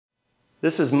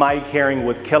This is Mike Herring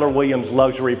with Keller Williams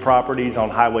Luxury Properties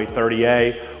on Highway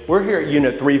 30A. We're here at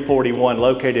Unit 341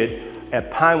 located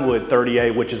at Pinewood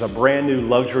 30A, which is a brand new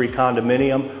luxury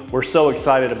condominium. We're so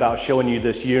excited about showing you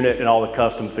this unit and all the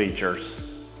custom features.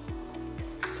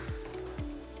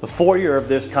 The foyer of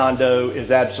this condo is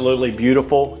absolutely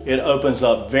beautiful. It opens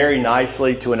up very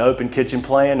nicely to an open kitchen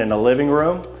plan and a living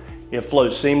room. It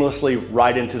flows seamlessly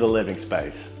right into the living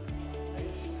space.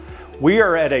 We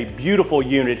are at a beautiful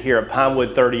unit here at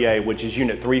Pinewood 30A, which is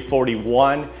Unit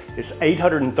 341. It's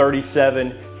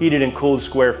 837 heated and cooled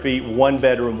square feet, 1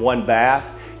 bedroom, 1 bath.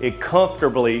 It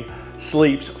comfortably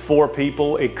sleeps 4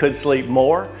 people. It could sleep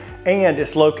more. And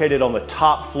it's located on the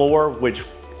top floor, which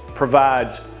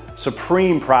provides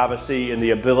supreme privacy and the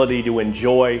ability to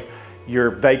enjoy your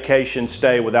vacation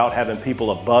stay without having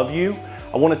people above you.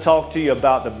 I want to talk to you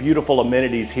about the beautiful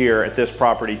amenities here at this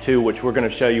property too, which we're going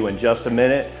to show you in just a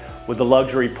minute, with the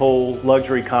luxury pool,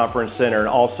 luxury conference center, and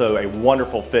also a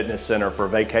wonderful fitness center for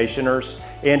vacationers.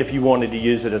 And if you wanted to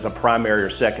use it as a primary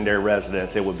or secondary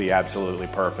residence, it would be absolutely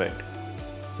perfect.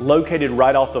 Located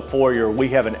right off the foyer, we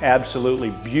have an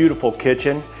absolutely beautiful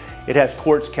kitchen. It has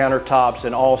quartz countertops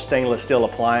and all stainless steel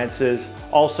appliances.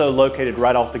 Also located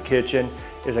right off the kitchen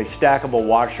is a stackable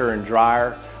washer and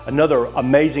dryer. Another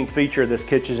amazing feature of this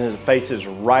kitchen is it faces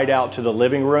right out to the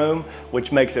living room,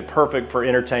 which makes it perfect for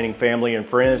entertaining family and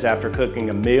friends after cooking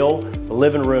a meal. The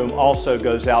living room also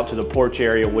goes out to the porch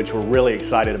area, which we're really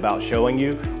excited about showing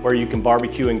you, where you can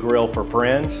barbecue and grill for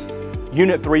friends.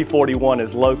 Unit 341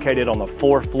 is located on the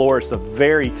 4th floor. It's the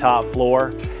very top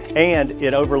floor, and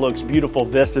it overlooks beautiful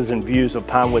vistas and views of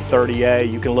Pinewood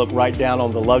 30A. You can look right down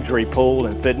on the luxury pool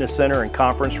and fitness center and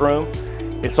conference room.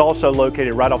 It's also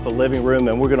located right off the living room,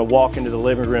 and we're going to walk into the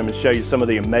living room and show you some of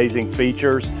the amazing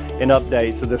features and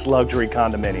updates of this luxury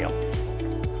condominium.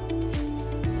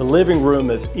 The living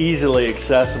room is easily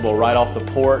accessible right off the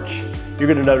porch. You're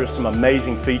going to notice some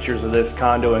amazing features of this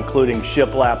condo, including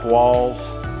shiplap walls,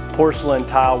 porcelain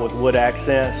tile with wood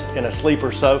accents, and a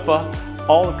sleeper sofa.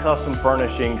 All the custom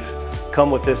furnishings come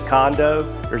with this condo.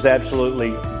 There's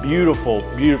absolutely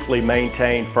beautifully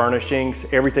maintained furnishings.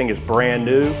 Everything is brand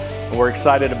new. And we're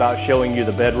excited about showing you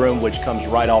the bedroom, which comes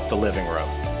right off the living room.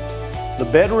 The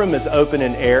bedroom is open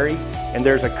and airy, and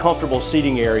there's a comfortable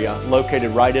seating area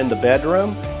located right in the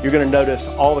bedroom. You're going to notice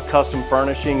all the custom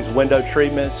furnishings, window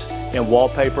treatments, and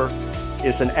wallpaper.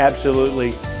 It's an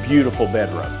absolutely beautiful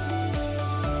bedroom.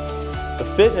 The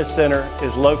fitness center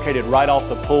is located right off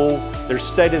the pool. There's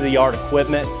state-of-the-art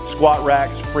equipment, squat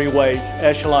racks, free weights,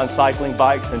 echelon cycling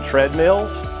bikes, and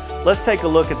treadmills. Let's take a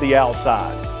look at the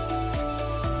outside.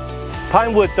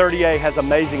 Pinewood 30A has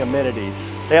amazing amenities.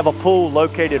 They have a pool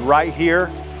located right here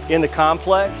in the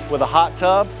complex with a hot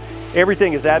tub.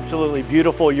 Everything is absolutely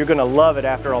beautiful. You're going to love it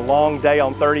after a long day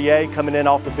on 30A coming in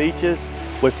off the beaches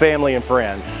with family and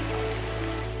friends.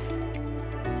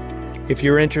 If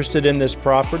you're interested in this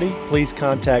property, please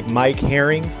contact Mike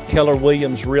Herring, Keller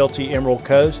Williams Realty Emerald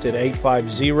Coast at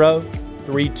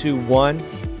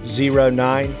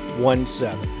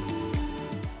 850-321-0917.